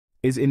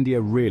Is India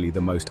really the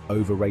most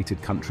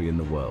overrated country in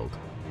the world?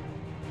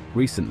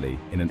 Recently,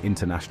 in an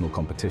international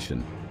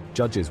competition,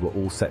 judges were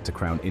all set to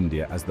crown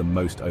India as the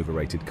most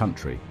overrated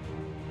country.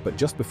 But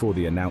just before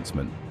the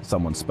announcement,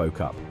 someone spoke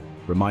up,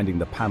 reminding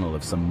the panel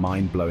of some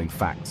mind-blowing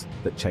facts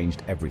that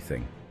changed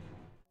everything.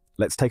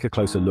 Let's take a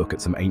closer look at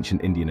some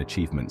ancient Indian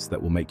achievements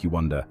that will make you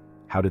wonder,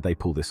 how did they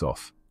pull this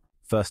off?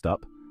 First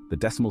up, the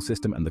decimal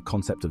system and the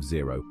concept of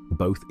zero,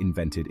 both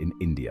invented in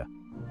India.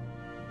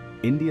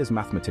 India's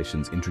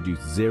mathematicians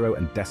introduced zero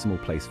and decimal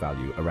place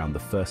value around the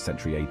 1st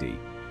century AD.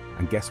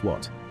 And guess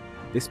what?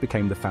 This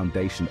became the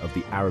foundation of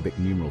the Arabic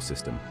numeral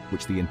system,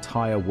 which the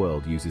entire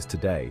world uses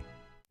today.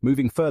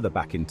 Moving further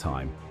back in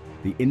time,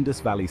 the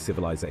Indus Valley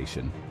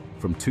Civilization,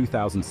 from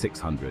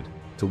 2600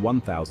 to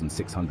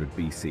 1600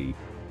 BC,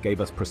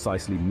 gave us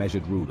precisely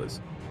measured rulers,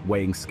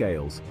 weighing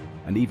scales,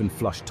 and even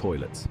flush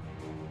toilets.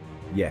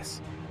 Yes,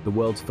 the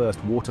world's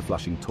first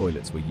water-flushing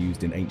toilets were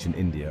used in ancient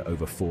India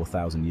over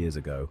 4,000 years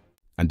ago.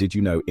 And did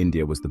you know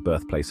India was the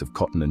birthplace of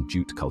cotton and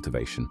jute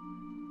cultivation?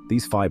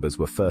 These fibers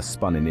were first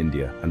spun in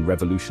India and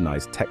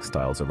revolutionized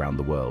textiles around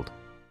the world.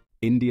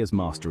 India's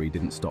mastery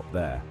didn't stop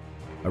there.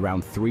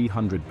 Around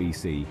 300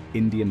 BC,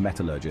 Indian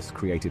metallurgists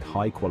created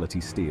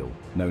high-quality steel,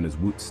 known as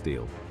woot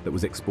steel, that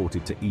was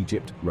exported to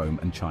Egypt, Rome,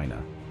 and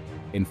China.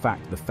 In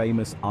fact, the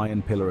famous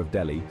Iron Pillar of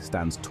Delhi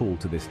stands tall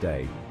to this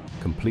day,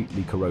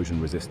 completely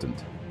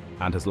corrosion-resistant,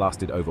 and has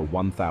lasted over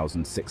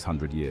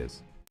 1,600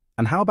 years.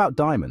 And how about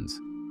diamonds?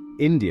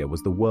 India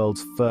was the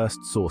world's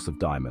first source of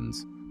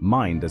diamonds,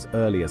 mined as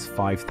early as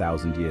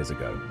 5,000 years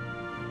ago.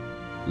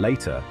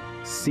 Later,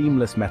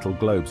 seamless metal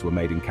globes were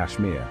made in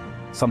Kashmir,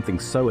 something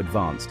so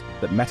advanced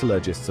that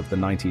metallurgists of the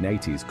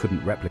 1980s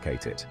couldn't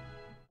replicate it.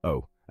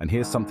 Oh, and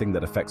here's something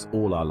that affects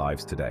all our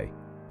lives today.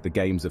 The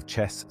games of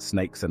chess,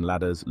 snakes and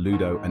ladders,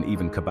 Ludo, and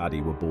even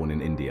Kabaddi were born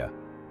in India.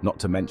 Not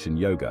to mention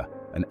yoga,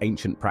 an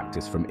ancient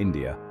practice from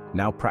India,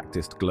 now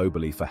practiced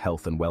globally for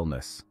health and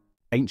wellness.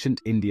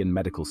 Ancient Indian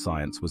medical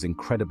science was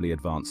incredibly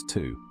advanced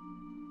too.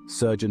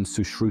 Surgeon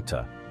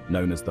Sushruta,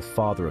 known as the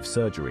father of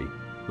surgery,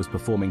 was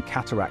performing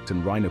cataract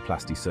and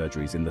rhinoplasty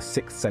surgeries in the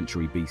 6th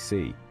century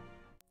BC.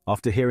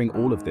 After hearing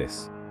all of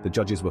this, the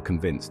judges were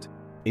convinced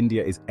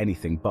India is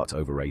anything but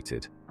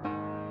overrated.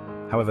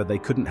 However, they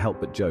couldn't help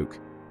but joke,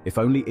 if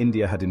only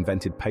India had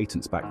invented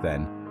patents back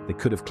then, they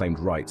could have claimed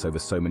rights over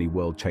so many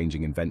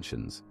world-changing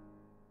inventions.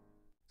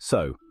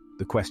 So,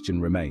 the question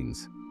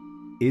remains,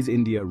 is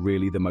India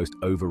really the most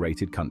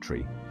overrated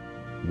country?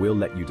 We'll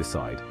let you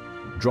decide.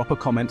 Drop a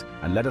comment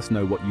and let us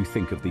know what you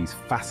think of these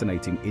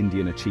fascinating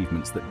Indian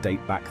achievements that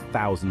date back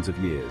thousands of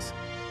years.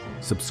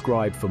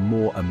 Subscribe for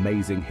more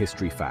amazing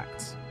history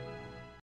facts.